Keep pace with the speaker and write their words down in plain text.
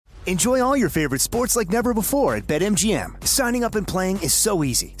Enjoy all your favorite sports like never before at BetMGM. Signing up and playing is so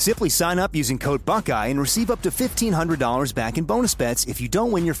easy. Simply sign up using code Buckeye and receive up to $1,500 back in bonus bets if you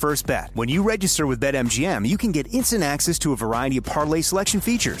don't win your first bet. When you register with BetMGM, you can get instant access to a variety of parlay selection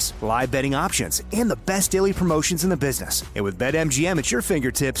features, live betting options, and the best daily promotions in the business. And with BetMGM at your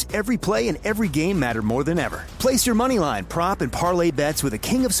fingertips, every play and every game matter more than ever. Place your moneyline, prop, and parlay bets with the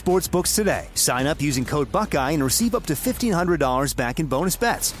king of sportsbooks today. Sign up using code Buckeye and receive up to $1,500 back in bonus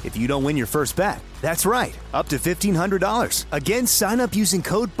bets if you don't win your first bet. That's right, up to $1,500. Again, sign up using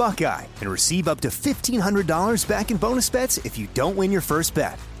code Buckeye and receive up to $1,500 back in bonus bets if you don't win your first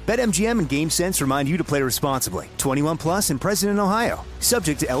bet. BetMGM and GameSense remind you to play responsibly. 21 plus and present in Ohio.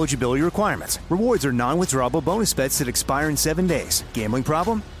 Subject to eligibility requirements. Rewards are non-withdrawable bonus bets that expire in 7 days. Gambling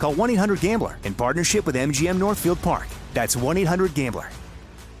problem? Call 1-800-GAMBLER in partnership with MGM Northfield Park. That's 1-800-GAMBLER.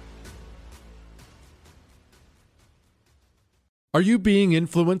 Are you being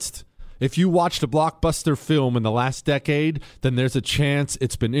influenced? If you watched a blockbuster film in the last decade, then there's a chance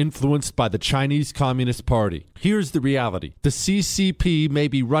it's been influenced by the Chinese Communist Party. Here's the reality. The CCP may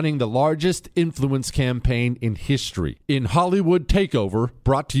be running the largest influence campaign in history. In Hollywood Takeover,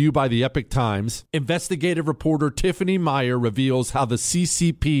 brought to you by the Epic Times, investigative reporter Tiffany Meyer reveals how the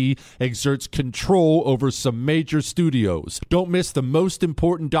CCP exerts control over some major studios. Don't miss the most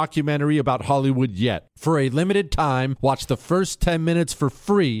important documentary about Hollywood yet. For a limited time, watch the first 10 minutes for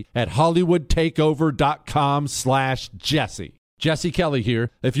free at HollywoodTakeover.com/Jesse. Jesse Kelly here.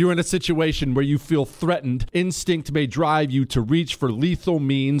 If you're in a situation where you feel threatened, instinct may drive you to reach for lethal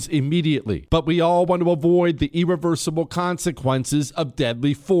means immediately. But we all want to avoid the irreversible consequences of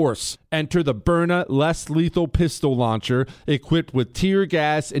deadly force. Enter the Byrna less lethal pistol launcher equipped with tear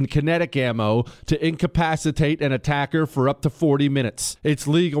gas and kinetic ammo to incapacitate an attacker for up to 40 minutes. It's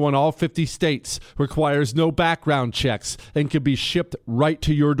legal in all 50 states, requires no background checks, and can be shipped right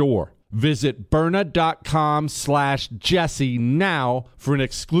to your door. Visit Byrna.com/Jesse now for an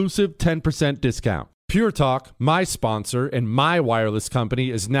exclusive 10% discount. Pure Talk, my sponsor and my wireless company,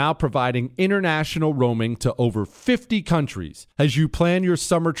 is now providing international roaming to over 50 countries. As you plan your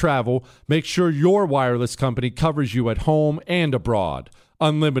summer travel, make sure your wireless company covers you at home and abroad.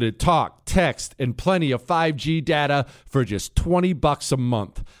 Unlimited talk, text, and plenty of 5G data for just $20 a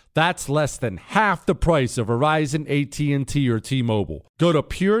month. That's less than half the price of Verizon, AT&T, or T-Mobile. Go to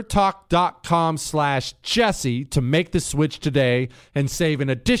puretalk.com/Jesse to make the switch today and save an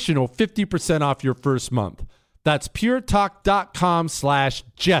additional 50% off your first month. That's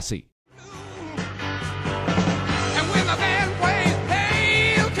puretalk.com/Jesse.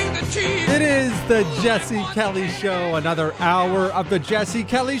 It is the Jesse Kelly Show, another hour of the Jesse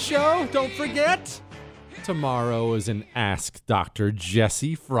Kelly Show. Don't forget, tomorrow is an Ask Dr.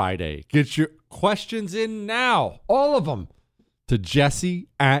 Jesse Friday. Get your questions in now, all of them, to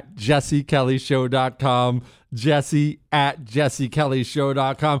Jesse@JesseKellyShow.com,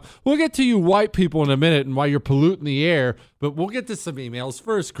 Jesse@JesseKellyShow.com. We'll get to you white people in a minute and why you're polluting the air, but we'll get to some emails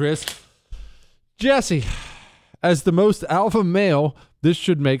first, Chris. Jesse, as the most alpha male, this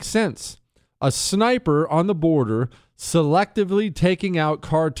should make sense. A sniper on the border selectively taking out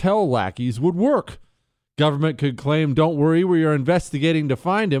cartel lackeys would work. Government could claim, don't worry, we are investigating to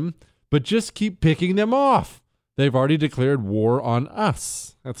find him, but just keep picking them off. They've already declared war on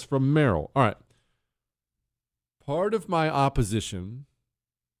us. That's from Merrill. All right. Part of my opposition,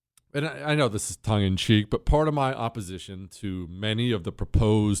 and I know this is tongue-in-cheek, but part of my opposition to many of the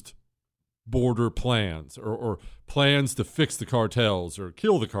proposed border plans or plans to fix the cartels or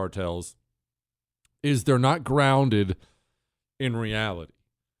kill the cartels is they're not grounded in reality.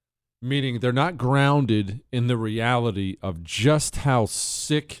 Meaning they're not grounded in the reality of just how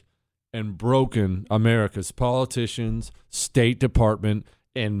sick and broken America's politicians, State Department,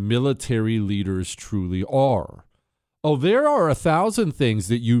 and military leaders truly are. Oh, there are 1,000 things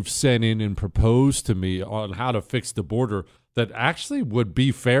that you've sent in and proposed to me on how to fix the border that actually would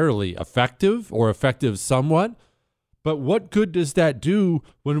be fairly effective or effective somewhat. But what good does that do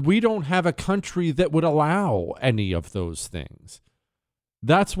when we don't have a country that would allow any of those things?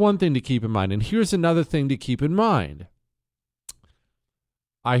 That's one thing to keep in mind. And here's another thing to keep in mind.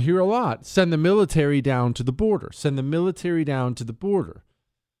 I hear a lot, send the military down to the border. Send the military down to the border.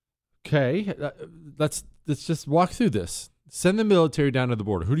 Okay, let's just walk through this. Send the military down to the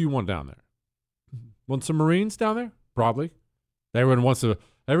border. Who do you want down there? Want some Marines down there? Probably. Everyone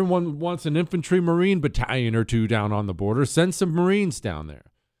wants an infantry Marine battalion or two down on the border. Send some Marines down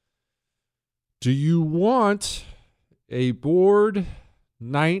there. Do you want a bored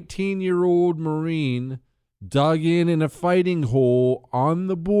 19-year-old Marine dug in a fighting hole on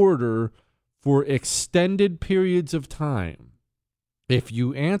the border for extended periods of time? If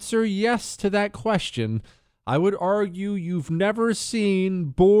you answer yes to that question, I would argue you've never seen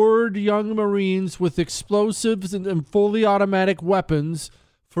bored young Marines with explosives and fully automatic weapons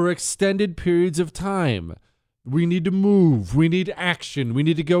for extended periods of time. We need to move. We need action. We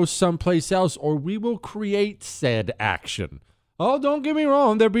need to go someplace else, or we will create said action. Oh, don't get me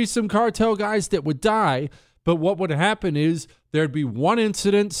wrong. There'd be some cartel guys that would die, but what would happen is there'd be one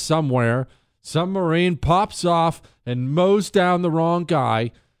incident somewhere. Some Marine pops off and mows down the wrong guy,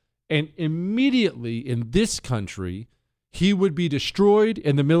 and immediately in this country, he would be destroyed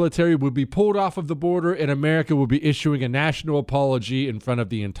and the military would be pulled off of the border and America would be issuing a national apology in front of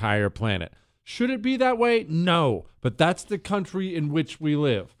the entire planet. Should it be that way? No, but that's the country in which we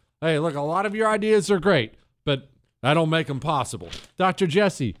live. Hey, look, a lot of your ideas are great, but I don't make them possible. Dr.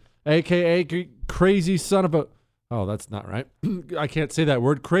 Jesse, a.k.a. crazy son of a... Oh, that's not right. I can't say that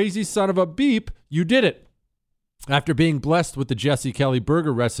word. Crazy son of a beep, you did it. After being blessed with the Jesse Kelly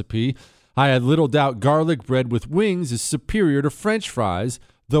burger recipe, I had little doubt garlic bread with wings is superior to French fries,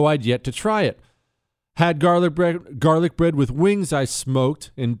 though I'd yet to try it. Had garlic bread with wings I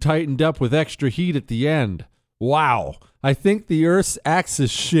smoked and tightened up with extra heat at the end. Wow. I think the Earth's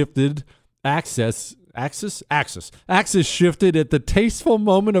axis shifted at the tasteful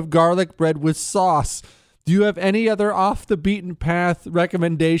moment of garlic bread with sauce. Do you have any other off-the-beaten-path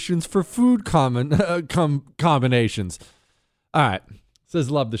recommendations for food combinations? All right. Says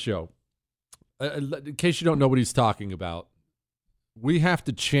love the show. In case you don't know what he's talking about, we have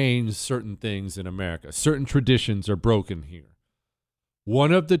to change certain things in America. Certain traditions are broken here.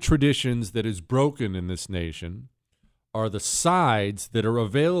 One of the traditions that is broken in this nation are the sides that are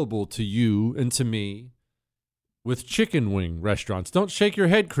available to you and to me with chicken wing restaurants. Don't shake your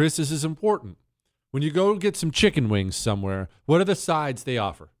head, Chris. This is important. When you go get some chicken wings somewhere, what are the sides they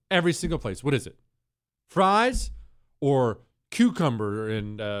offer? Every single place. What is it? Fries or cucumber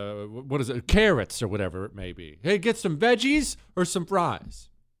and carrots or whatever it may be. Hey, get some veggies or some fries.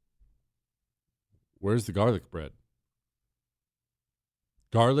 Where's the garlic bread?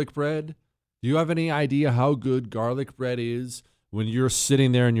 Garlic bread? Do you have any idea how good garlic bread is when you're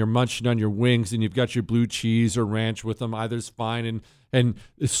sitting there and you're munching on your wings and you've got your blue cheese or ranch with them? Either's fine, and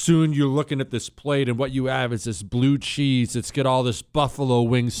soon you're looking at this plate and what you have is this blue cheese. It's got all this buffalo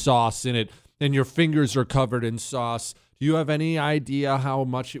wing sauce in it and your fingers are covered in sauce. Do you have any idea how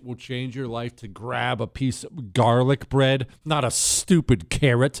much it will change your life to grab a piece of garlic bread? Not a stupid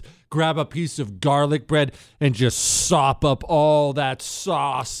carrot. Grab a piece of garlic bread and just sop up all that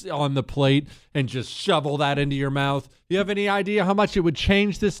sauce on the plate and just shovel that into your mouth. Do you have any idea how much it would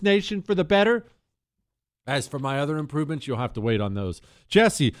change this nation for the better? As for my other improvements, you'll have to wait on those.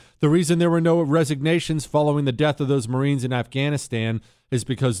 Jesse, the reason there were no resignations following the death of those Marines in Afghanistan is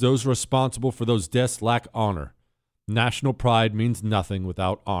because those responsible for those deaths lack honor. National pride means nothing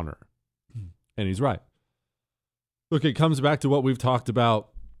without honor. And he's right. Look, it comes back to what we've talked about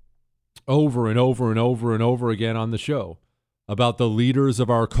over and over and over and over again on the show about the leaders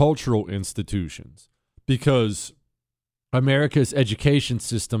of our cultural institutions, because America's education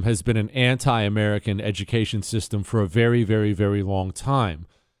system has been an anti-American education system for a very, very, very long time.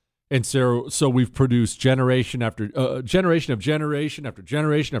 And so we've produced generation after generation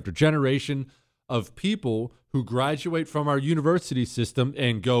of people who graduate from our university system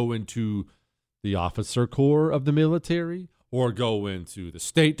and go into the officer corps of the military or go into the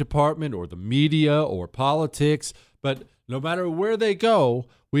State Department or the media or politics. But no matter where they go,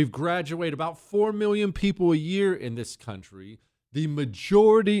 we've graduated about 4 million people a year in this country. The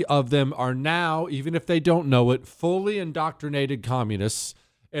majority of them are now, even if they don't know it, fully indoctrinated communists,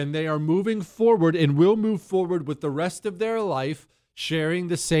 and they are moving forward and will move forward with the rest of their life sharing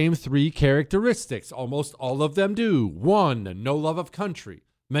the same three characteristics. Almost all of them do. 1, no love of country.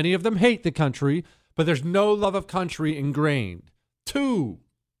 Many of them hate the country, but there's no love of country ingrained. 2,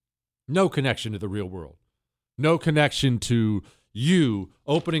 no connection to the real world. No connection to you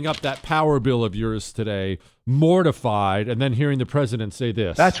opening up that power bill of yours today, mortified, and then hearing the president say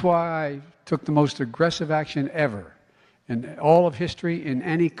this. That's why I took the most aggressive action ever in all of history in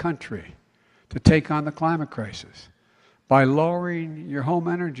any country to take on the climate crisis by lowering your home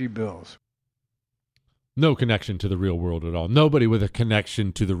energy bills. No connection to the real world at all. Nobody with a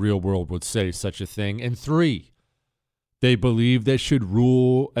connection to the real world would say such a thing. And 3, they believe they should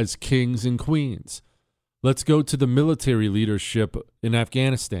rule as kings and queens. Let's go to the military leadership in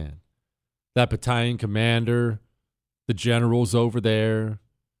Afghanistan. That battalion commander, the generals over there.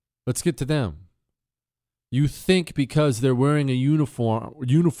 Let's get to them. You think because they're wearing a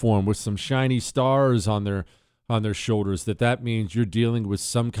uniform with some shiny stars on their shoulders that means you're dealing with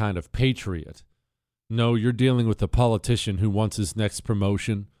some kind of patriot. No, you're dealing with a politician who wants his next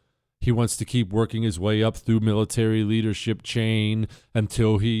promotion. He wants to keep working his way up through military leadership chain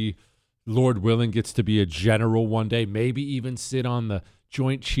until he, Lord willing, gets to be a general one day, maybe even sit on the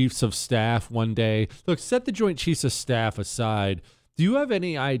Joint Chiefs of Staff one day. Look, set the Joint Chiefs of Staff aside. Do you have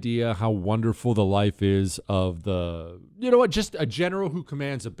any idea how wonderful the life is of just a general who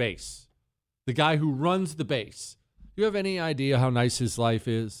commands a base? The guy who runs the base. Do you have any idea how nice his life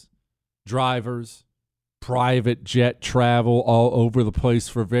is? Drivers, private jet travel all over the place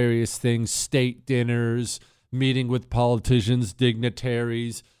for various things, state dinners, meeting with politicians,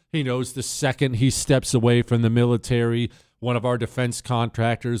 dignitaries. He knows the second he steps away from the military, one of our defense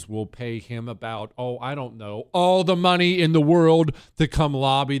contractors will pay him about, all the money in the world to come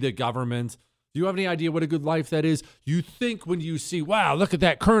lobby the government. Do you have any idea what a good life that is? You think when you see, wow, look at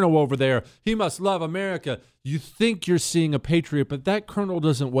that colonel over there. He must love America. You think you're seeing a patriot, but that colonel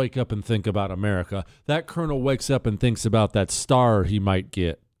doesn't wake up and think about America. That colonel wakes up and thinks about that star he might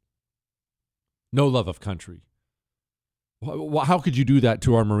get. No love of country. How could you do that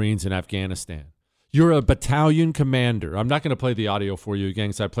to our Marines in Afghanistan? You're a battalion commander. I'm not going to play the audio for you again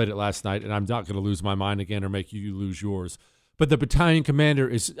because I played it last night, and I'm not going to lose my mind again or make you lose yours. But the battalion commander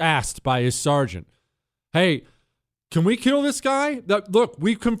is asked by his sergeant, hey, can we kill this guy? Look,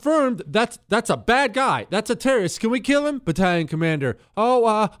 we've confirmed that's a bad guy. That's a terrorist. Can we kill him? Battalion commander,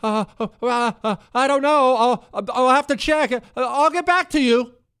 I don't know. I'll have to check. I'll get back to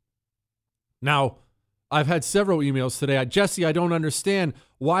you. Now, I've had several emails today. Jesse, I don't understand.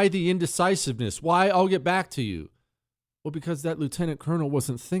 Why the indecisiveness? Why I'll get back to you? Well, because that lieutenant colonel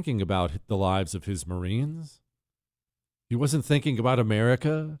wasn't thinking about the lives of his Marines. He wasn't thinking about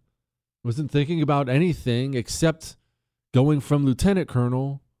America. He wasn't thinking about anything except going from lieutenant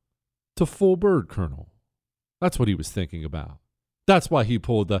colonel to full bird colonel. That's what he was thinking about. That's why he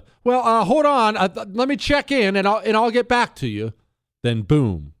pulled hold on. Let me check in and I'll get back to you. Then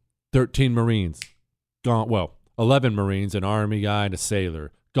boom, 13 Marines gone. Well, 11 Marines, an Army guy and a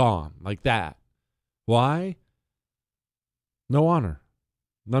sailor gone like that. Why? No honor.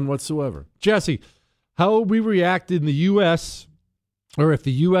 None whatsoever. Jesse, how would we react in the U.S., or if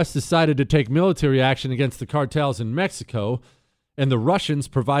the U.S. decided to take military action against the cartels in Mexico and the Russians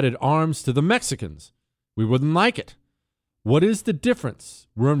provided arms to the Mexicans? We wouldn't like it. What is the difference?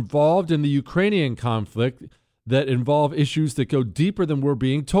 We're involved in the Ukrainian conflict that involve issues that go deeper than we're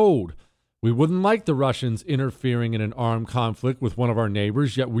being told. We wouldn't like the Russians interfering in an armed conflict with one of our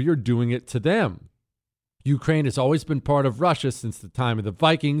neighbors, yet we are doing it to them. Ukraine has always been part of Russia since the time of the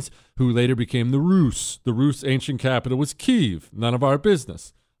Vikings, who later became the Rus. The Rus' ancient capital was Kyiv. None of our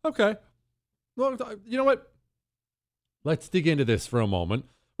business. Okay. Well, you know what? Let's dig into this for a moment.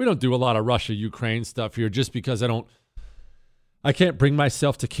 We don't do a lot of Russia-Ukraine stuff here just because I can't bring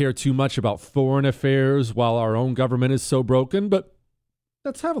myself to care too much about foreign affairs while our own government is so broken, but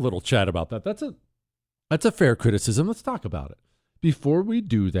let's have a little chat about that. That's a fair criticism. Let's talk about it. Before we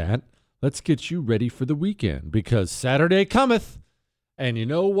do that, let's get you ready for the weekend because Saturday cometh. And you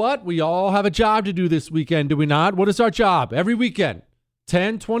know what? We all have a job to do this weekend, do we not? What is our job? Every weekend,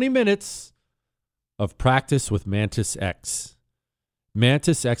 10, 20 minutes of practice with Mantis X.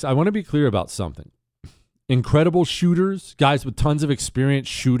 Mantis X, I want to be clear about something. Incredible shooters, guys with tons of experience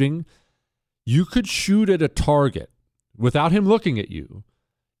shooting. You could shoot at a target without him looking at you,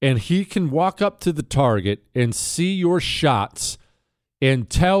 and he can walk up to the target and see your shots and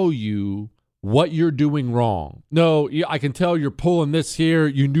tell you what you're doing wrong. No, I can tell you're pulling this here.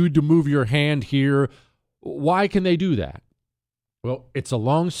 You need to move your hand here. Why can they do that? Well, it's a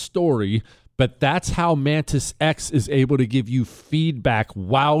long story, but that's how Mantis X is able to give you feedback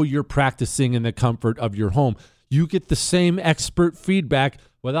while you're practicing in the comfort of your home. You get the same expert feedback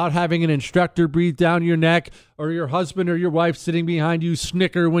without having an instructor breathe down your neck or your husband or your wife sitting behind you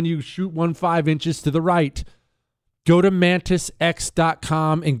snicker when you shoot 5 inches to the right. Go to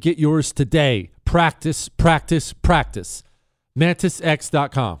MantisX.com and get yours today. Practice, practice, practice.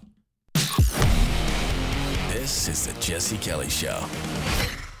 MantisX.com. This is the Jesse Kelly Show.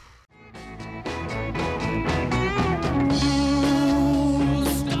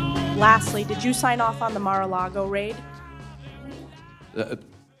 Lastly, did you sign off on the Mar-a-Lago raid?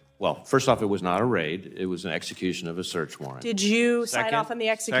 Well, first off, it was not a raid. It was an execution of a search warrant. Did you sign off on the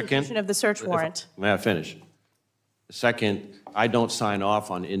execution of the search warrant? May I finish? Second, I don't sign off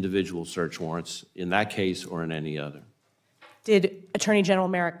on individual search warrants in that case or in any other. Did Attorney General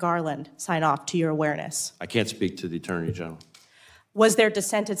Merrick Garland sign off to your awareness? I can't speak to the Attorney General. Was there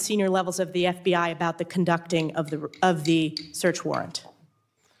dissent at senior levels of the FBI about the conducting of the search warrant?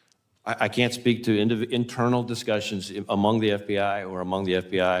 I can't speak to internal discussions among the FBI or among the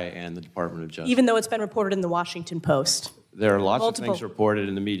FBI and the Department of Justice. Even though it's been reported in the Washington Post. There are lots Multiple. of things reported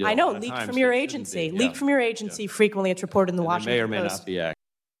in the media. I know, a lot of leaked times from your that shouldn't agency. be. Leaked from your agency. Frequently it's reported in the And Washington they may or may Post. not be accurate.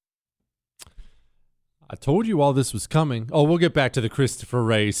 I told you all this was coming. Oh, we'll get back to the Christopher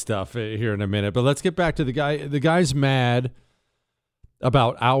Wray stuff here in a minute, but let's get back to the guy. The guy's mad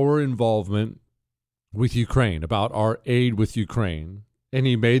about our involvement with Ukraine, about our aid with Ukraine. And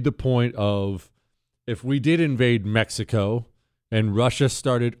he made the point of, if we did invade Mexico and Russia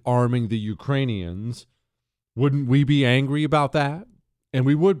started arming the Ukrainians, wouldn't we be angry about that? And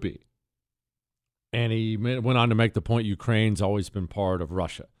we would be. And he went on to make the point Ukraine's always been part of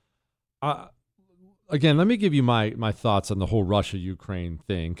Russia. Again, let me give you my thoughts on the whole Russia-Ukraine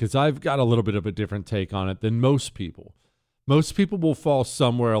thing, because I've got a little bit of a different take on it than most people. Most people will fall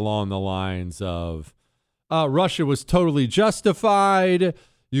somewhere along the lines of, Russia was totally justified,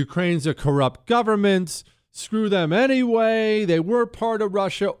 Ukraine's a corrupt government, screw them anyway, they were part of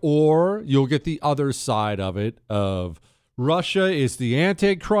Russia. Or you'll get the other side of it, of Russia is the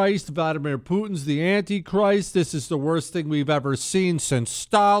Antichrist, Vladimir Putin's the Antichrist, this is the worst thing we've ever seen since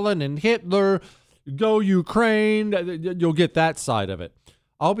Stalin and Hitler, go Ukraine. You'll get that side of it.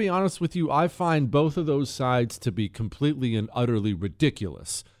 I'll be honest with you, I find both of those sides to be completely and utterly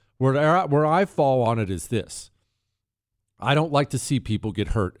ridiculous. Where I fall on it is this. I don't like to see people get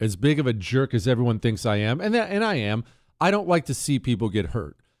hurt. As big of a jerk as everyone thinks I am, and I am, I don't like to see people get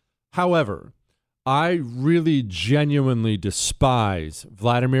hurt. However, I really genuinely despise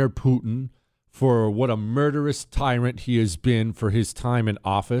Vladimir Putin for what a murderous tyrant he has been for his time in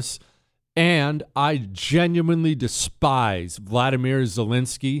office. And I genuinely despise Vladimir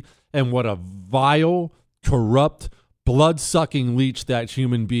Zelensky and what a vile, corrupt, blood-sucking leech that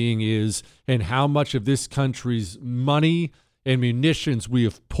human being is, and how much of this country's money and munitions we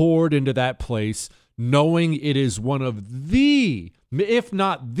have poured into that place, knowing it is one of the, if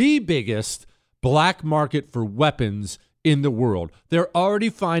not the biggest, black market for weapons in the world. They're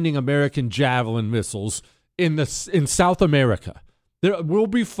already finding American Javelin missiles in South America. We'll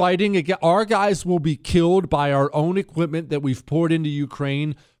be fighting again. Our guys will be killed by our own equipment that we've poured into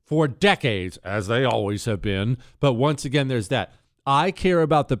Ukraine for decades, as they always have been. But once again, there's that. I care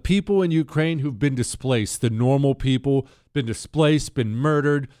about the people in Ukraine who've been displaced, the normal people, been displaced, been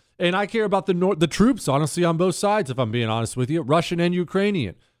murdered. And I care about the troops, honestly, on both sides, if I'm being honest with you, Russian and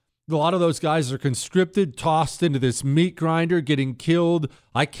Ukrainian. A lot of those guys are conscripted, tossed into this meat grinder, getting killed.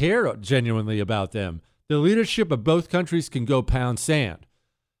 I care genuinely about them. The leadership of both countries can go pound sand.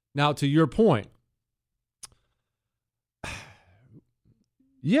 Now, to your point,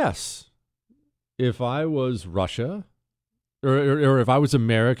 yes, if I was Russia, or if I was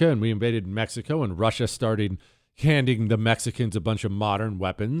America and we invaded Mexico and Russia started handing the Mexicans a bunch of modern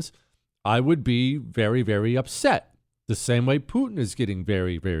weapons, I would be very, very upset. The same way Putin is getting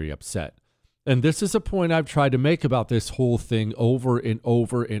very, very upset. And this is a point I've tried to make about this whole thing over and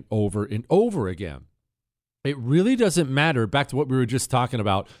over and over and over again. It really doesn't matter, back to what we were just talking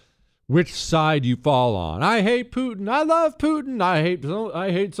about, which side you fall on. I hate Putin. I love Putin. I hate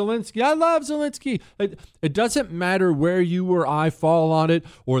Zelensky. I love Zelensky. It doesn't matter where you or I fall on it,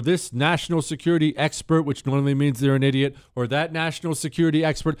 or this national security expert, which normally means they're an idiot, or that national security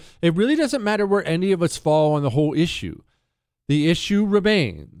expert. It really doesn't matter where any of us fall on the whole issue. The issue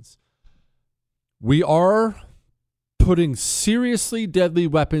remains. We are putting seriously deadly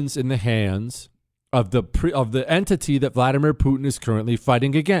weapons in the hands of the entity that Vladimir Putin is currently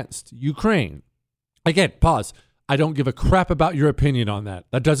fighting against, Ukraine. Again, pause. I don't give a crap about your opinion on that.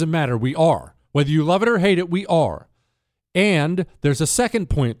 That doesn't matter. We are. Whether you love it or hate it, we are. And there's a second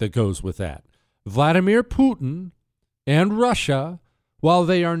point that goes with that. Vladimir Putin and Russia, while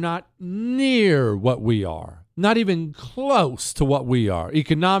they are not near what we are, not even close to what we are,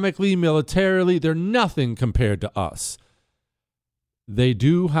 economically, militarily, they're nothing compared to us. They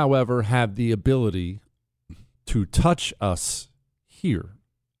do, however, have the ability to touch us here.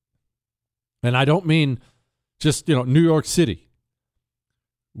 And I don't mean just, New York City.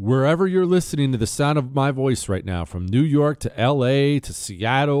 Wherever you're listening to the sound of my voice right now, from New York to LA to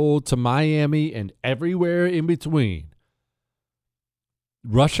Seattle to Miami and everywhere in between,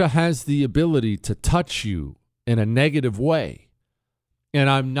 Russia has the ability to touch you in a negative way. And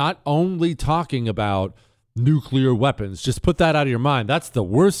I'm not only talking about nuclear weapons. Just put that out of your mind. That's the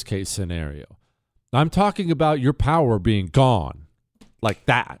worst case scenario. I'm talking about your power being gone like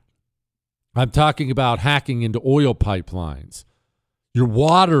that. I'm talking about hacking into oil pipelines, your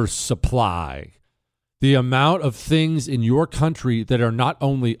water supply, the amount of things in your country that are not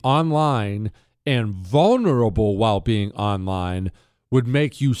only online and vulnerable while being online, would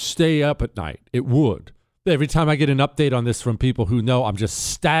make you stay up at night. It would. Every time I get an update on this from people who know, I'm just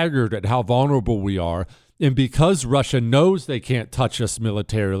staggered at how vulnerable we are. And because Russia knows they can't touch us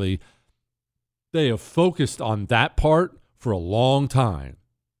militarily, they have focused on that part for a long time.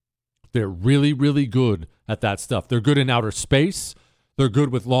 They're really, really good at that stuff. They're good in outer space. They're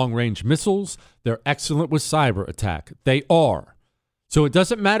good with long-range missiles. They're excellent with cyber attack. They are. So it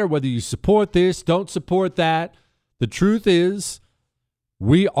doesn't matter whether you support this, don't support that. The truth is,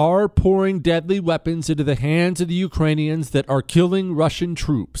 we are pouring deadly weapons into the hands of the Ukrainians that are killing Russian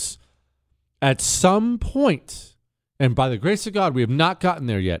troops. At some point, and by the grace of God, we have not gotten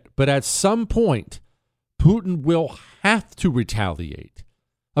there yet, but at some point, Putin will have to retaliate.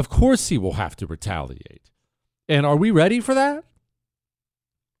 Of course he will have to retaliate. And are we ready for that?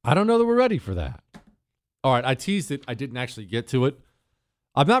 I don't know that we're ready for that. All right, I teased it. I didn't actually get to it.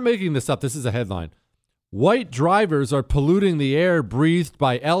 I'm not making this up. This is a headline. White drivers are polluting the air breathed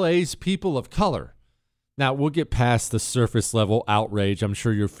by LA's people of color. Now, we'll get past the surface level outrage I'm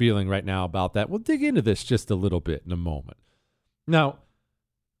sure you're feeling right now about that. We'll dig into this just a little bit in a moment. Now,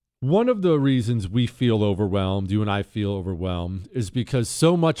 one of the reasons we feel overwhelmed, you and I feel overwhelmed, is because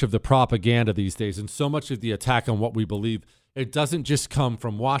so much of the propaganda these days and so much of the attack on what we believe, it doesn't just come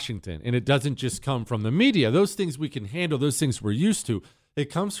from Washington and it doesn't just come from the media. Those things we can handle, those things we're used to. It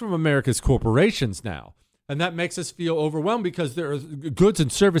comes from America's corporations now. And that makes us feel overwhelmed because there are goods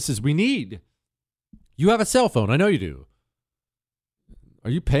and services we need. You have a cell phone. I know you do. Are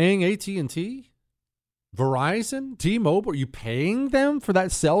you paying AT&T? Verizon? T-Mobile? Are you paying them for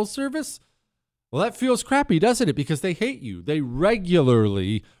that cell service? Well, that feels crappy, doesn't it? Because they hate you. They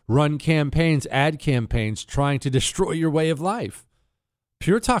regularly run campaigns, ad campaigns, trying to destroy your way of life.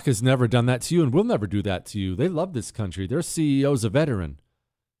 Pure Talk has never done that to you and will never do that to you. They love this country. Their CEO's a veteran.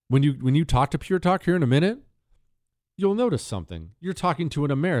 When you talk to Pure Talk here in a minute, you'll notice something. You're talking to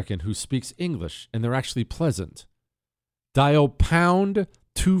an American who speaks English, and they're actually pleasant. Dial pound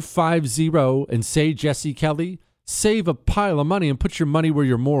 250 and say Jesse Kelly. Save a pile of money and put your money where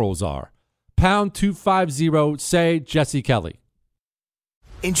your morals are. Pound 250, say Jesse Kelly.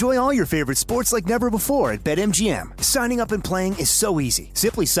 Enjoy all your favorite sports like never before at BetMGM. Signing up and playing is so easy.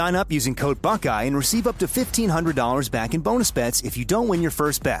 Simply sign up using code Buckeye and receive up to $1,500 back in bonus bets if you don't win your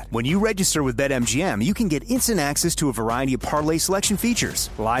first bet. When you register with BetMGM, you can get instant access to a variety of parlay selection features,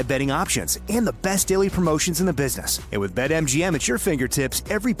 live betting options, and the best daily promotions in the business. And with BetMGM at your fingertips,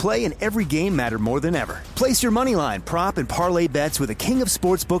 every play and every game matter more than ever. Place your moneyline, prop, and parlay bets with the king of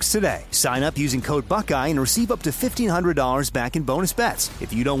sportsbooks today. Sign up using code Buckeye and receive up to $1,500 back in bonus bets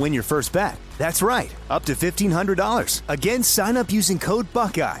if you don't win your first bet. That's right, up to $1,500. Again, sign up using code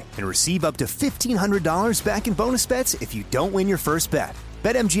Buckeye and receive up to $1,500 back in bonus bets if you don't win your first bet.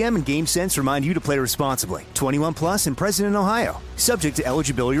 BetMGM and GameSense remind you to play responsibly. 21 plus and present in Ohio. Subject to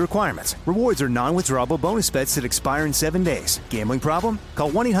eligibility requirements. Rewards are non-withdrawable bonus bets that expire in 7 days. Gambling problem?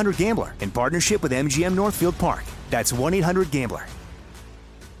 Call 1-800-GAMBLER in partnership with MGM Northfield Park. That's 1-800-GAMBLER.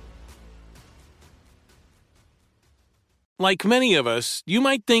 Like many of us, you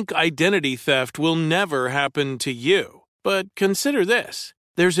might think identity theft will never happen to you. But consider this.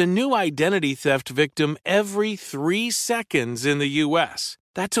 There's a new identity theft victim every 3 seconds in the U.S.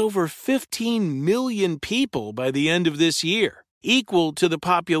 That's over 15 million people by the end of this year, equal to the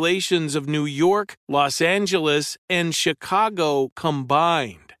populations of New York, Los Angeles, and Chicago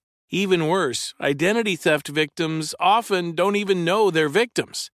combined. Even worse, identity theft victims often don't even know they're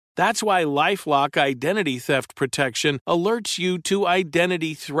victims. That's why LifeLock Identity Theft Protection alerts you to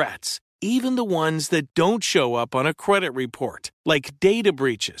identity threats, even the ones that don't show up on a credit report, like data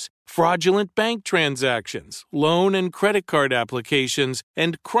breaches, fraudulent bank transactions, loan and credit card applications,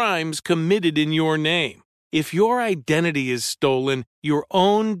 and crimes committed in your name. If your identity is stolen, your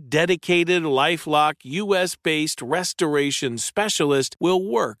own dedicated LifeLock U.S.-based restoration specialist will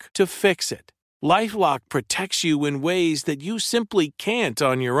work to fix it. LifeLock protects you in ways that you simply can't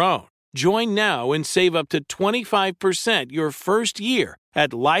on your own. Join now and save up to 25% your first year at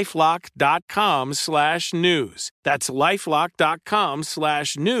LifeLock.com/news. That's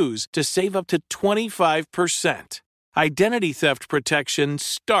LifeLock.com/news to save up to 25%. Identity theft protection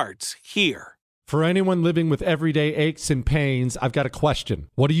starts here. For anyone living with everyday aches and pains, I've got a question.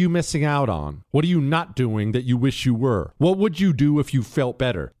 What are you missing out on? What are you not doing that you wish you were? What would you do if you felt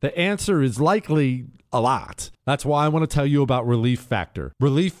better? The answer is likely a lot. That's why I want to tell you about Relief Factor.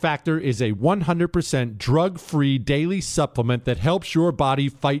 Relief Factor is a 100% drug-free daily supplement that helps your body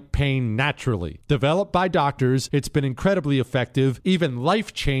fight pain naturally. Developed by doctors, it's been incredibly effective, even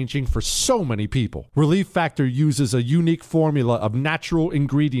life-changing for so many people. Relief Factor uses a unique formula of natural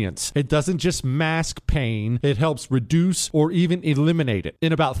ingredients. It doesn't just mask pain, it helps reduce or even eliminate it.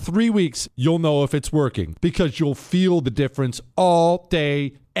 In about 3 weeks, you'll know if it's working because you'll feel the difference all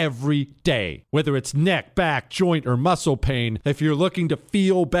day, every day. Whether it's neck, back, joint, or muscle pain, if you're looking to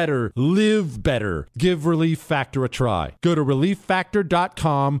feel better, live better, give Relief Factor a try. Go to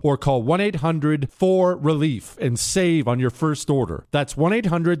relieffactor.com or call 1-800-4RELIEF and save on your first order. That's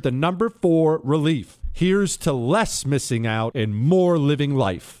 1-800-4RELIEF. Here's to less missing out and more living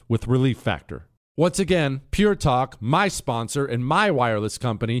life with Relief Factor. Once again, Pure Talk, my sponsor and my wireless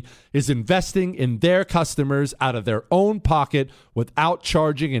company, is investing in their customers out of their own pocket without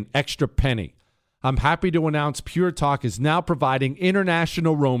charging an extra penny. I'm happy to announce Pure Talk is now providing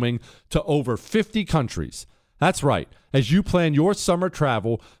international roaming to over 50 countries. That's right. As you plan your summer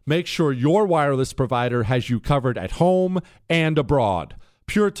travel, make sure your wireless provider has you covered at home and abroad.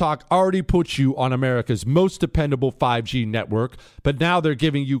 Pure Talk already puts you on America's most dependable 5G network, but now they're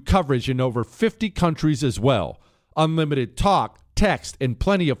giving you coverage in over 50 countries as well. Unlimited talk, text, and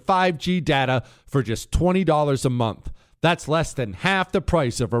plenty of 5G data for just $20 a month. That's less than half the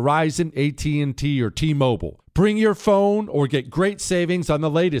price of Verizon, AT&T, or T-Mobile. Bring your phone or get great savings on the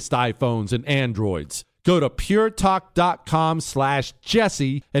latest iPhones and Androids. Go to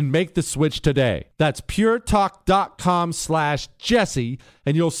puretalk.com/Jesse and make the switch today. That's puretalk.com/Jesse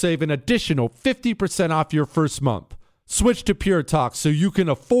and you'll save an additional 50% off your first month. Switch to Pure Talk so you can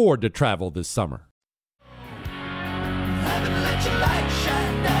afford to travel this summer.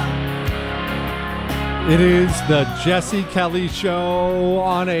 It is the Jesse Kelly Show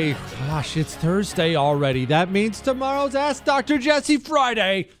on it's Thursday already. That means tomorrow's Ask Dr. Jesse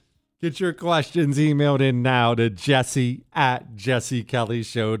Friday. Get your questions emailed in now to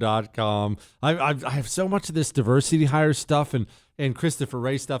jesse@jessekellyshow.com. I have so much of this diversity hire stuff and Christopher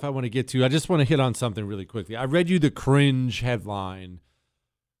Wray stuff I want to get to. I just want to hit on something really quickly. I read you the cringe headline.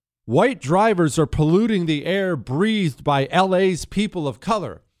 White drivers are polluting the air breathed by LA's people of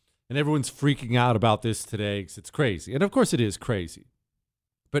color. And everyone's freaking out about this today because it's crazy. And of course it is crazy.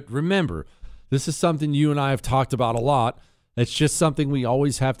 But remember, this is something you and I have talked about a lot. It's just something we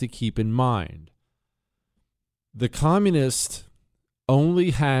always have to keep in mind. The communist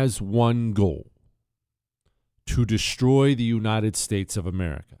only has one goal: to destroy the United States of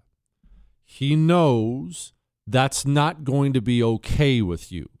America. He knows that's not going to be okay with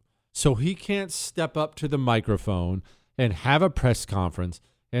you. So he can't step up to the microphone and have a press conference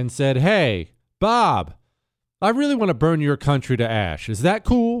and said, "Hey, Bob, I really want to burn your country to ash. Is that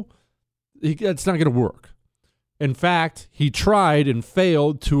cool?" It's not going to work. In fact, he tried and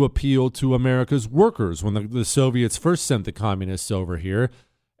failed to appeal to America's workers when the Soviets first sent the communists over here,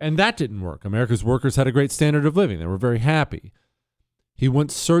 and that didn't work. America's workers had a great standard of living. They were very happy. He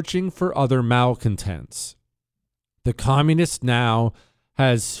went searching for other malcontents. The communist now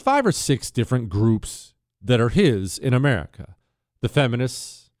has 5 or 6 different groups that are his in America. The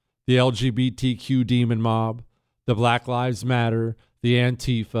feminists, the LGBTQ demon mob, the Black Lives Matter, the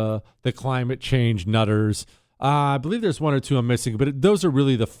Antifa, the climate change nutters. I believe there's 1 or 2 I'm missing, but those are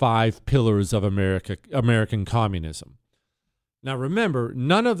really the 5 pillars of American communism. Now remember,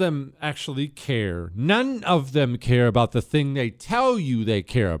 none of them actually care. None of them care about the thing they tell you they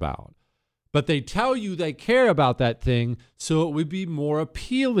care about. But they tell you they care about that thing so it would be more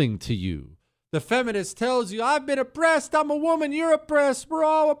appealing to you. The feminist tells you, "I've been oppressed. I'm a woman. You're oppressed. We're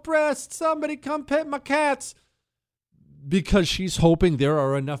all oppressed. Somebody come pet my cats." Because she's hoping there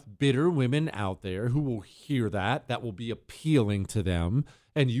are enough bitter women out there who will hear that will be appealing to them,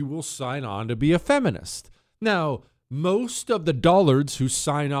 and you will sign on to be a feminist. Now, most of the dullards who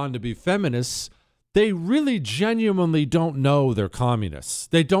sign on to be feminists, they really genuinely don't know they're communists.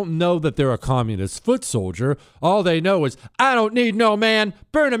 They don't know that they're a communist foot soldier. All they know is, "I don't need no man.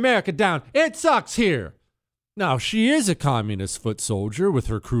 Burn America down. It sucks here." Now, she is a communist foot soldier with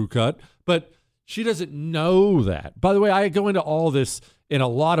her crew cut, but she doesn't know that. By the way, I go into all this in a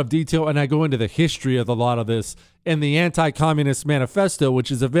lot of detail, and I go into the history of a lot of this in the Anti-Communist Manifesto,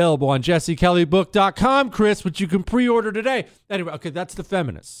 which is available on jessekellybook.com, Chris, which you can pre-order today. Anyway, okay, that's the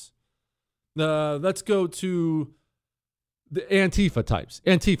feminists. Let's go to the Antifa types.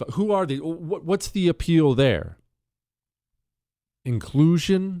 Antifa, who are they? What's the appeal there?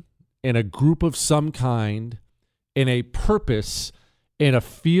 Inclusion in a group of some kind, in a purpose, and a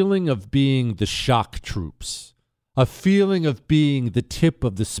feeling of being the shock troops, a feeling of being the tip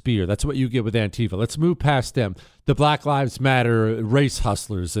of the spear. That's what you get with Antifa. Let's move past them. The Black Lives Matter race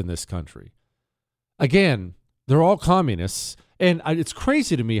hustlers in this country. Again, they're all communists. And it's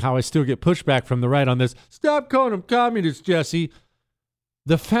crazy to me how I still get pushback from the right on this. Stop calling them communists, Jesse.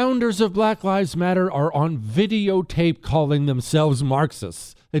 The founders of Black Lives Matter are on videotape calling themselves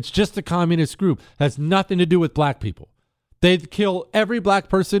Marxists. It's just a communist group. It has nothing to do with black people. They'd kill every black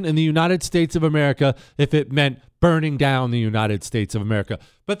person in the United States of America if it meant burning down the United States of America.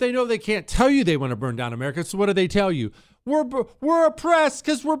 But they know they can't tell you they want to burn down America. So what do they tell you? We're oppressed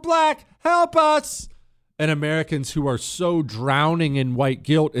because we're black. Help us. And Americans who are so drowning in white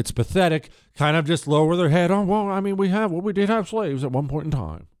guilt, it's pathetic, kind of just lower their head. Oh, well, I mean, we did have slaves at one point in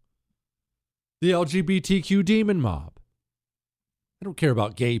time. The LGBTQ demon mob. They don't care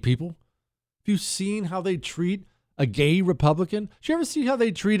about gay people. Have you seen how they treat a gay Republican? Did you ever see how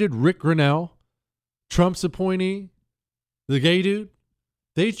they treated Rick Grinnell, Trump's appointee, the gay dude?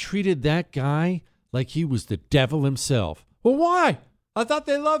 They treated that guy like he was the devil himself. Well, why? I thought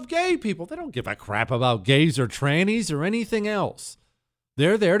they loved gay people. They don't give a crap about gays or trannies or anything else.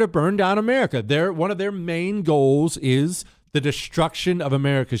 They're there to burn down America. One of their main goals is the destruction of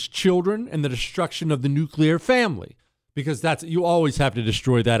America's children and the destruction of the nuclear family, because you always have to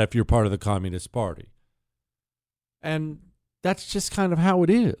destroy that if you're part of the Communist Party. And that's just kind of how it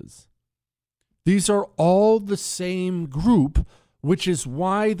is. These are all the same group, which is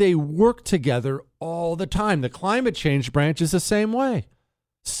why they work together all the time. The climate change branch is the same way.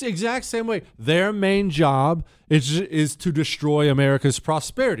 Exact same way. Their main job is to destroy America's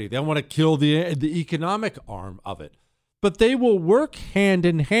prosperity. They want to kill the economic arm of it. But they will work hand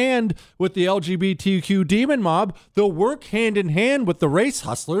in hand with the LGBTQ demon mob. They'll work hand in hand with the race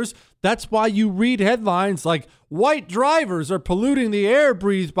hustlers. That's why you read headlines like, white drivers are polluting the air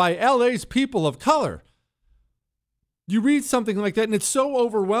breathed by LA's people of color. You read something like that and it's so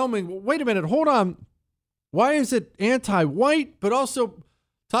overwhelming. Wait a minute, hold on. Why is it anti-white, but also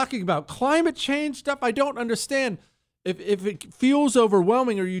talking about climate change stuff? I don't understand. If it feels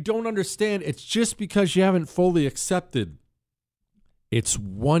overwhelming or you don't understand, it's just because you haven't fully accepted. It's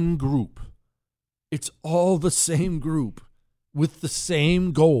one group. It's all the same group with the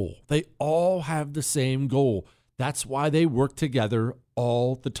same goal. They all have the same goal. That's why they work together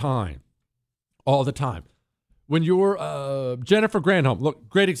all the time. All the time. When you're Jennifer Granholm, look,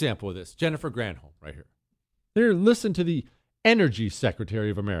 great example of this. Jennifer Granholm right here. Here, listen to the Energy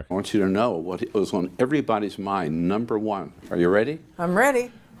Secretary of America. I want you to know what was on everybody's mind, number one. Are you ready? I'm ready.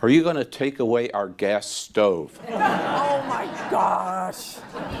 Are you going to take away our gas stove? Oh, my gosh.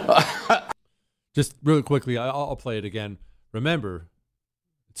 Just really quickly, I'll play it again. Remember,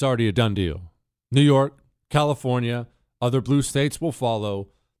 it's already a done deal. New York, California, other blue states will follow.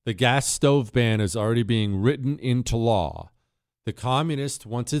 The gas stove ban is already being written into law. The communist,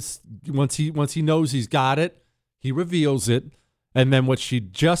 once he knows he's got it, he reveals it. And then what she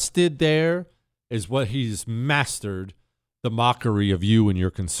just did there is what he's mastered, the mockery of you and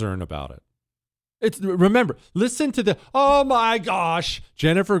your concern about it. Remember, listen to oh my gosh.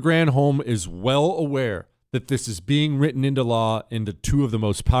 Jennifer Granholm is well aware that this is being written into law into two of the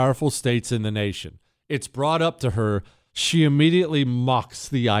most powerful states in the nation. It's brought up to her. She immediately mocks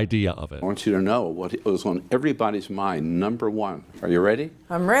the idea of it. I want you to know what was on everybody's mind, number one. Are you ready?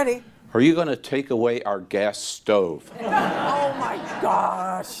 I'm ready. Are you going to take away our gas stove? Oh, my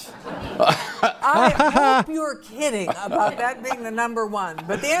gosh. I hope you're kidding about that being the number one.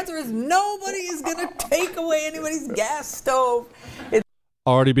 But the answer is nobody is going to take away anybody's gas stove. It's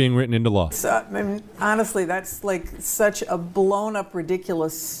already being written into law. I mean, honestly, that's like such a blown-up,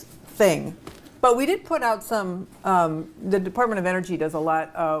 ridiculous thing. But we did put out some, the Department of Energy does a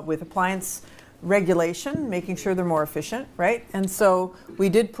lot with appliance regulation, making sure they're more efficient, right? And so we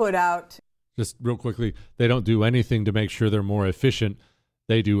did put out. Just real quickly, they don't do anything to make sure they're more efficient.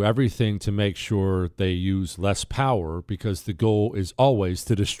 They do everything to make sure they use less power, because the goal is always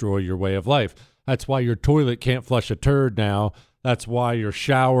to destroy your way of life. That's why your toilet can't flush a turd now. That's why your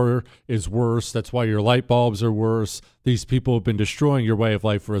shower is worse. That's why your light bulbs are worse. These people have been destroying your way of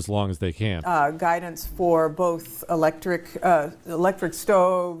life for as long as they can. Guidance for both electric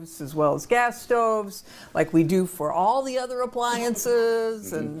stoves as well as gas stoves, like we do for all the other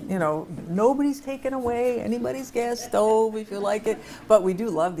appliances. And, you know, nobody's taking away anybody's gas stove if you like it. But we do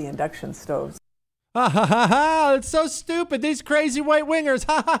love the induction stoves. Ha ha ha ha! It's so stupid. These crazy white wingers.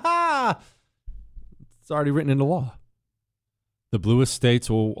 Ha ha ha! It's already written into law. The bluest states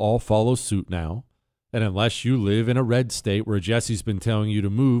will all follow suit now. And unless you live in a red state where Jesse's been telling you to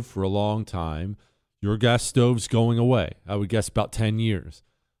move for a long time, your gas stove's going away. I would guess about 10 years.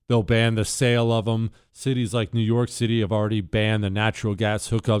 They'll ban the sale of them. Cities like New York City have already banned the natural gas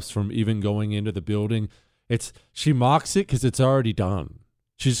hookups from even going into the building. She mocks it because it's already done.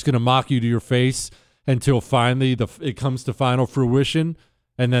 She's just going to mock you to your face until finally it comes to final fruition,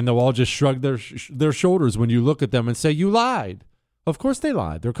 and then they'll all just shrug their shoulders when you look at them and say, you lied. Of course they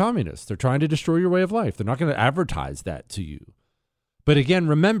lied. They're communists. They're trying to destroy your way of life. They're not going to advertise that to you. But again,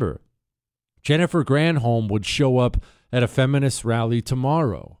 remember, Jennifer Granholm would show up at a feminist rally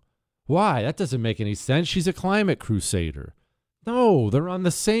tomorrow. Why? That doesn't make any sense. She's a climate crusader. No, they're on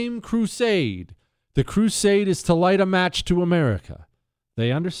the same crusade. The crusade is to light a match to America.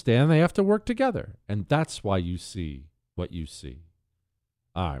 They understand they have to work together, and that's why you see what you see.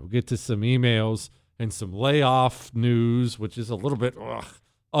 All right, we'll get to some emails and some layoff news, which is a little bit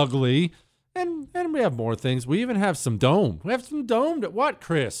ugly, and we have more things. We even have some dome. We have some dome. What,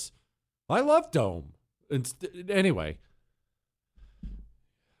 Chris? I love dome. Anyway,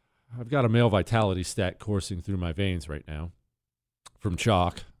 I've got a male vitality stat coursing through my veins right now from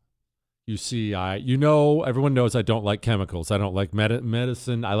Chalk. You see, everyone knows I don't like chemicals. I don't like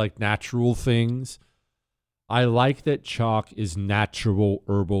medicine. I like natural things. I like that Chalk is natural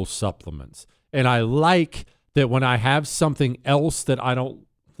herbal supplements. And I like that when I have something else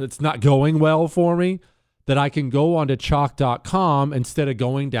that's not going well for me, that I can go onto chalk.com instead of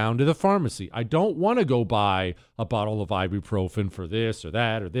going down to the pharmacy. I don't want to go buy a bottle of ibuprofen for this or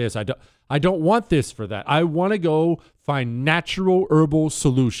that or this. I don't want this for that. I want to go find natural herbal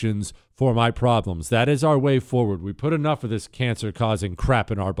solutions for my problems. That is our way forward. We put enough of this cancer-causing crap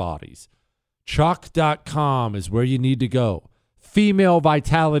in our bodies. Chalk.com is where you need to go. Female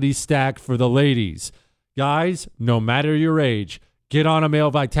vitality stack for the ladies. Guys, no matter your age, get on a male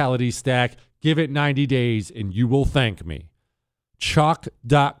vitality stack. Give it 90 days, and you will thank me.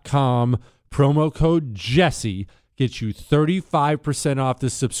 Chalk.com, promo code Jesse, gets you 35% off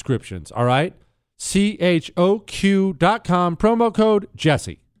the subscriptions, all right? CHOQ.com, promo code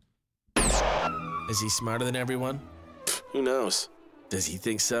Jesse. Is he smarter than everyone? Who knows? Does he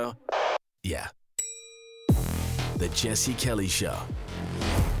think so? Yeah. The Jesse Kelly Show.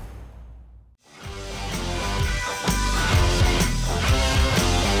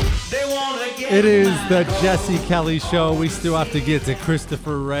 It is the Jesse Kelly Show. We still have to get to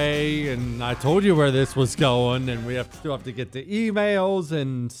Christopher Ray, and I told you where this was going, and we still have to get to emails,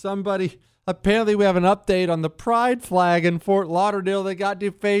 and apparently we have an update on the pride flag in Fort Lauderdale that got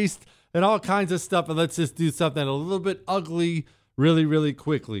defaced and all kinds of stuff, and let's just do something a little bit ugly really, really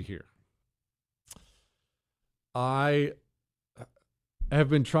quickly here. I have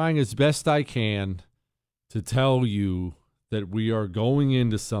been trying as best I can to tell you that we are going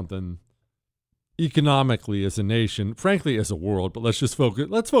into something economically as a nation, frankly as a world, but let's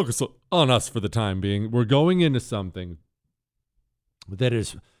focus on us for the time being. We're going into something that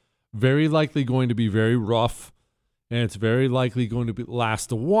is very likely going to be very rough, and it's very likely going to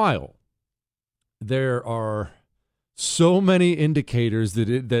last a while. There are so many indicators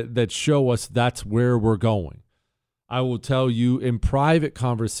that show us that's where we're going. I will tell you, in private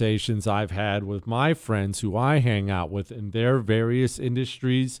conversations I've had with my friends who I hang out with in their various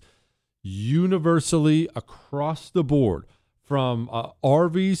industries, universally across the board, from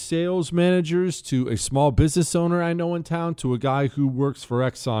RV sales managers to a small business owner I know in town to a guy who works for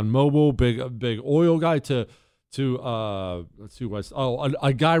ExxonMobil, big oil guy, to a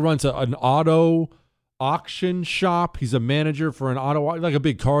guy runs an auto auction shop. He's a manager for an auto, like a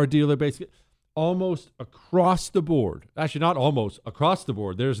big car dealer, basically. Almost across the board, actually not almost, across the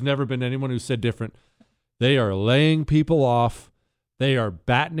board, there's never been anyone who said different. They are laying people off. They are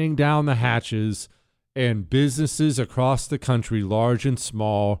battening down the hatches, and businesses across the country, large and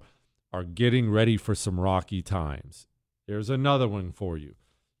small, are getting ready for some rocky times. There's another one for you.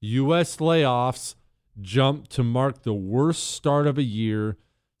 U.S. layoffs jumped to mark the worst start of a year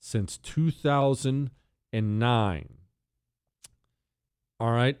since 2009.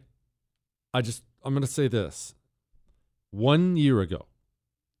 All right. I'm going to say this. 1 year ago,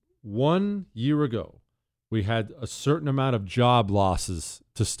 we had a certain amount of job losses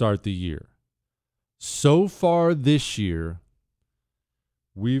to start the year. So far this year,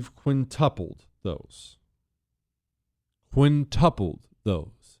 we've quintupled those.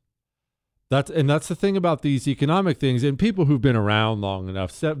 That's the thing about these economic things, and people who've been around long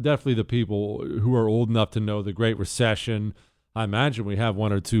enough, definitely the people who are old enough to know the Great Recession. I imagine we have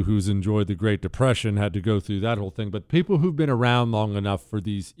one or two who's enjoyed the Great Depression, had to go through that whole thing. But people who've been around long enough for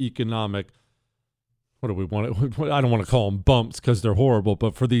these economic, I don't want to call them bumps because they're horrible,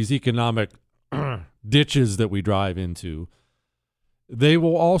 but for these economic ditches that we drive into, they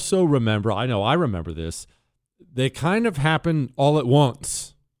will also remember, I know I remember this, they kind of happen all at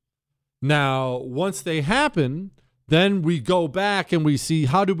once. Now, once they happen, then we go back and we see,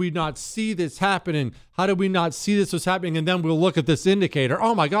 how did we not see this happening? How did we not see this was happening? And then we'll look at this indicator.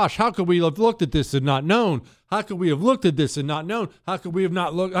 Oh my gosh, how could we have looked at this and not known? How could we have looked at this and not known? How could we have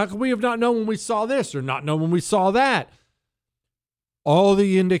not known when we saw this or not known when we saw that? All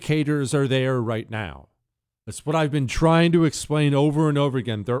the indicators are there right now. That's what I've been trying to explain over and over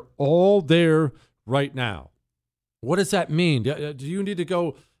again. They're all there right now. What does that mean? Do you need to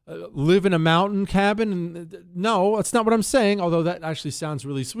go live in a mountain cabin? No, that's not what I'm saying, although that actually sounds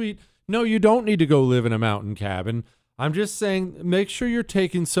really sweet. No, you don't need to go live in a mountain cabin. I'm just saying make sure you're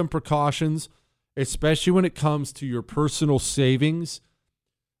taking some precautions, especially when it comes to your personal savings.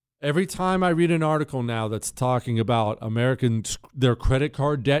 Every time I read an article now that's talking about Americans, their credit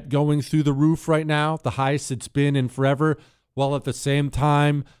card debt going through the roof right now, the highest it's been in forever, while at the same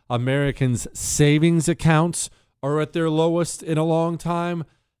time, Americans' savings accounts are at their lowest in a long time,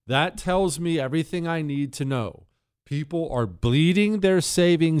 that tells me everything I need to know. People are bleeding their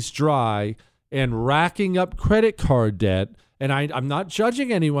savings dry and racking up credit card debt. And I'm not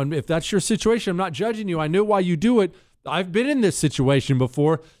judging anyone. If that's your situation, I'm not judging you. I know why you do it. I've been in this situation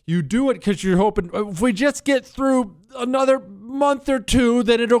before. You do it because you're hoping if we just get through another month or two,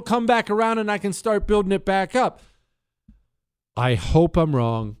 then it'll come back around and I can start building it back up. I hope I'm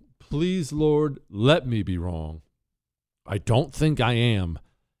wrong. Please, Lord, let me be wrong. I don't think I am.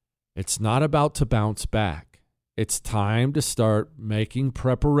 It's not about to bounce back. It's time to start making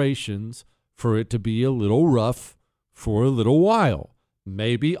preparations for it to be a little rough for a little while.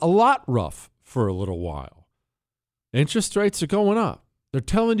 Maybe a lot rough for a little while. Interest rates are going up. They're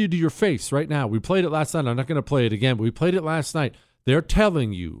telling you to your face right now. We played it last night. I'm not going to play it again, but we played it last night. They're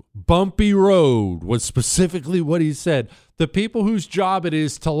telling you bumpy road was specifically what he said. The people whose job it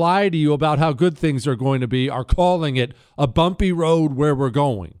is to lie to you about how good things are going to be are calling it a bumpy road where we're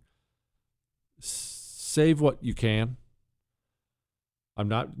going. Save what you can. I'm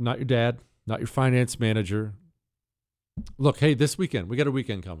not your dad, not your finance manager. Look, hey, this weekend, we got a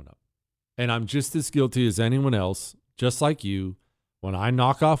weekend coming up. And I'm just as guilty as anyone else, just like you. When I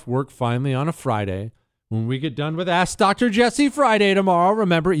knock off work finally on a Friday, when we get done with Ask Dr. Jesse Friday tomorrow,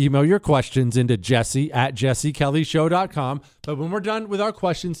 remember, email your questions into jesse@jessekellyshow.com. But when we're done with our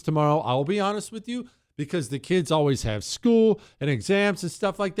questions tomorrow, I will be honest with you, because the kids always have school and exams and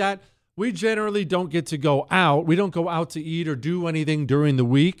stuff like that. We generally don't get to go out. We don't go out to eat or do anything during the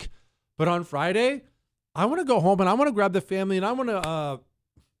week. But on Friday, I want to go home and I want to grab the family and I want to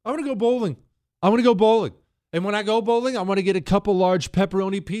go bowling. I want to go bowling. And when I go bowling, I want to get a couple large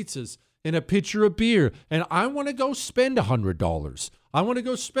pepperoni pizzas and a pitcher of beer. And I want to go spend $100. I want to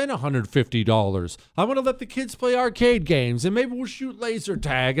go spend $150. I want to let the kids play arcade games and maybe we'll shoot laser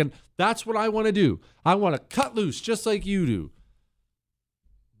tag. And that's what I want to do. I want to cut loose just like you do.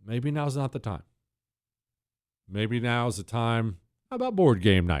 Maybe now's not the time. Maybe now's the time. How about board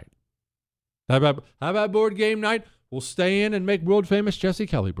game night? How about board game night? We'll stay in and make world famous Jesse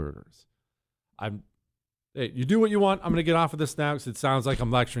Kelly burgers. Hey, you do what you want. I'm going to get off of this now because it sounds like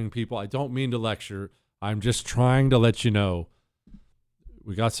I'm lecturing people. I don't mean to lecture. I'm just trying to let you know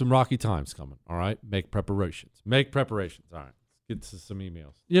we got some rocky times coming. All right, make preparations. Make preparations. All right, let's get to some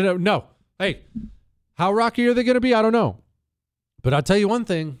emails. No. Hey, how rocky are they going to be? I don't know. But I'll tell you one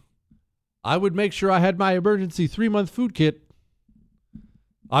thing. I would make sure I had my emergency 3-month food kit.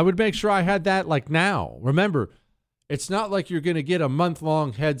 I would make sure I had that like now. Remember, it's not like you're going to get a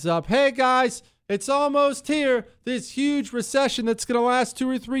month-long heads up. Hey, guys, it's almost here. This huge recession that's going to last 2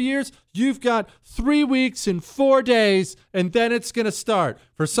 or 3 years. You've got 3 weeks and 4 days, and then it's going to start.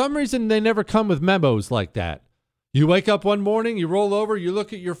 For some reason, they never come with memos like that. You wake up one morning, you roll over, you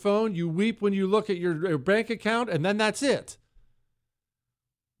look at your phone, you weep when you look at your bank account, and then that's it.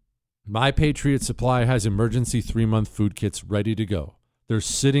 My Patriot Supply has emergency 3-month food kits ready to go. They're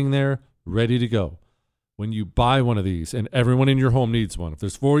sitting there ready to go. When you buy one of these, and everyone in your home needs one, if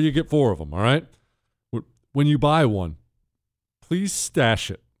there's 4, you get 4 of them, all right? When you buy one, please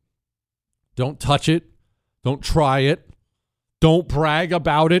stash it. Don't touch it. Don't try it. Don't brag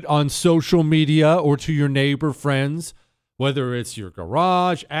about it on social media or to your neighbor friends, whether it's your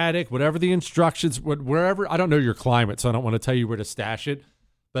garage, attic, whatever the instructions, wherever. I don't know your climate, so I don't want to tell you where to stash it.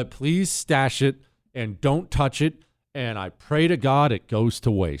 But please stash it and don't touch it. And I pray to God it goes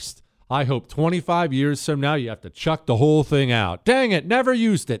to waste. I hope 25 years from now you have to chuck the whole thing out. Dang it, never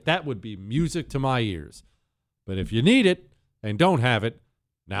used it. That would be music to my ears. But if you need it and don't have it,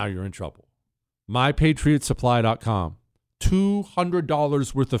 now you're in trouble. MyPatriotSupply.com.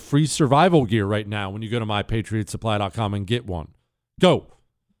 $200 worth of free survival gear right now when you go to MyPatriotSupply.com and get one. Go.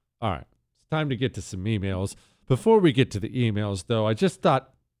 All right. It's time to get to some emails. Before we get to the emails, though, I just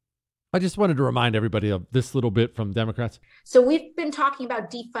thought I just wanted to remind everybody of this little bit from Democrats. So we've been talking about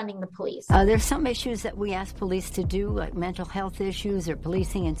defunding the police. There's some issues that we ask police to do, like mental health issues or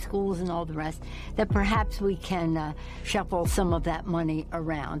policing in schools and all the rest, that perhaps we can shuffle some of that money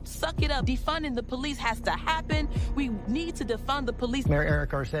around. Suck it up. Defunding the police has to happen. We need to defund the police. Mayor Eric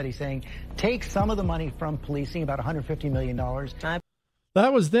Garcetti saying, take some of the money from policing, about $150 million.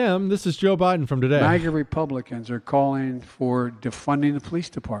 That was them. This is Joe Biden from today. MAGA Republicans are calling for defunding the police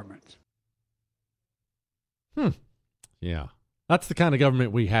department. Yeah. That's the kind of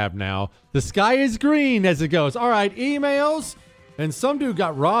government we have now. The sky is green as it goes. All right, emails. And some dude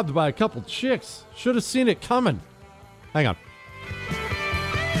got robbed by a couple chicks. Should have seen it coming. Hang on.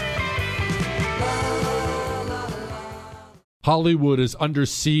 Hollywood is under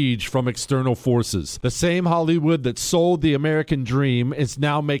siege from external forces. The same Hollywood that sold the American dream is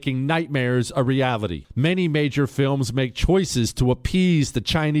now making nightmares a reality. Many major films make choices to appease the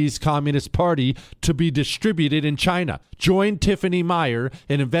Chinese Communist Party to be distributed in China. Join Tiffany Meyer,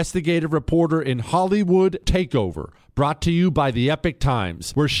 an investigative reporter in Hollywood Takeover, brought to you by the Epic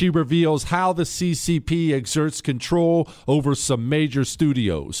Times, where she reveals how the CCP exerts control over some major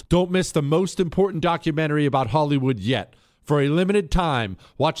studios. Don't miss the most important documentary about Hollywood yet. For a limited time,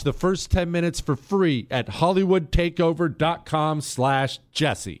 watch the first 10 minutes for free at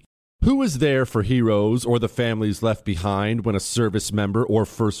hollywoodtakeover.com/Jesse. Who is there for heroes or the families left behind when a service member or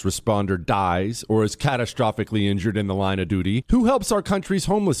first responder dies or is catastrophically injured in the line of duty? Who helps our country's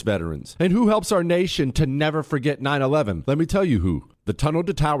homeless veterans? And who helps our nation to never forget 9/11? Let me tell you who. The Tunnel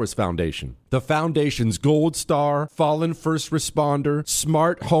to Towers Foundation. The foundation's Gold Star, Fallen First Responder,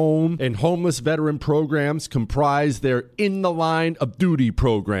 Smart Home, and Homeless Veteran programs comprise their In the Line of Duty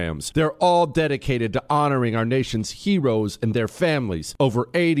programs. They're all dedicated to honoring our nation's heroes and their families. Over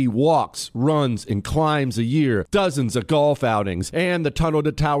 80 walks, runs, and climbs a year, dozens of golf outings, and the Tunnel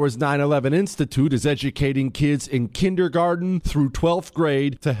to Towers 9/11 Institute is educating kids in kindergarten through 12th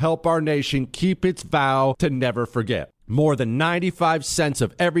grade to help our nation keep its vow to never forget. More than 95 cents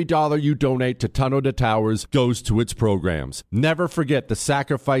of every dollar you donate to Tunnel to Towers goes to its programs. Never forget the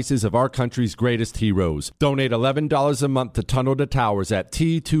sacrifices of our country's greatest heroes. Donate $11 a month to Tunnel to Towers at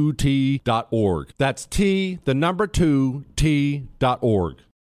T2T.org. That's T2T.org.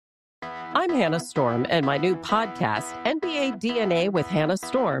 I'm Hannah Storm, and my new podcast, NBA DNA with Hannah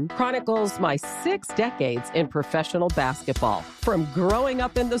Storm, chronicles my 6 decades in professional basketball. From growing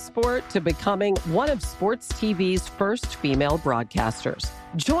up in the sport to becoming one of sports TV's first female broadcasters.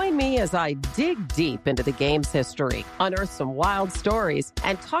 Join me as I dig deep into the game's history, unearth some wild stories,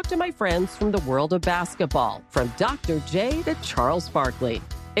 and talk to my friends from the world of basketball, from Dr. J to Charles Barkley.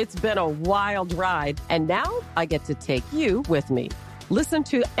 It's been a wild ride, and now I get to take you with me. Listen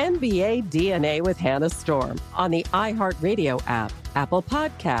to NBA DNA with Hannah Storm on the iHeartRadio app, Apple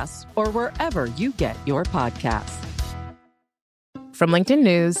Podcasts, or wherever you get your podcasts. From LinkedIn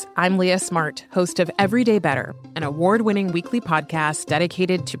News, I'm Leah Smart, host of Everyday Better, an award-winning weekly podcast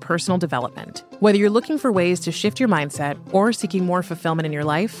dedicated to personal development. Whether you're looking for ways to shift your mindset or seeking more fulfillment in your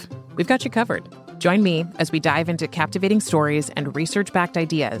life, we've got you covered. Join me as we dive into captivating stories and research-backed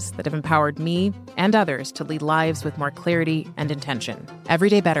ideas that have empowered me and others to lead lives with more clarity and intention.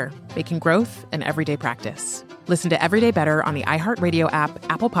 Everyday Better, making growth an everyday practice. Listen to Everyday Better on the iHeartRadio app,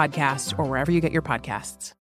 Apple Podcasts, or wherever you get your podcasts.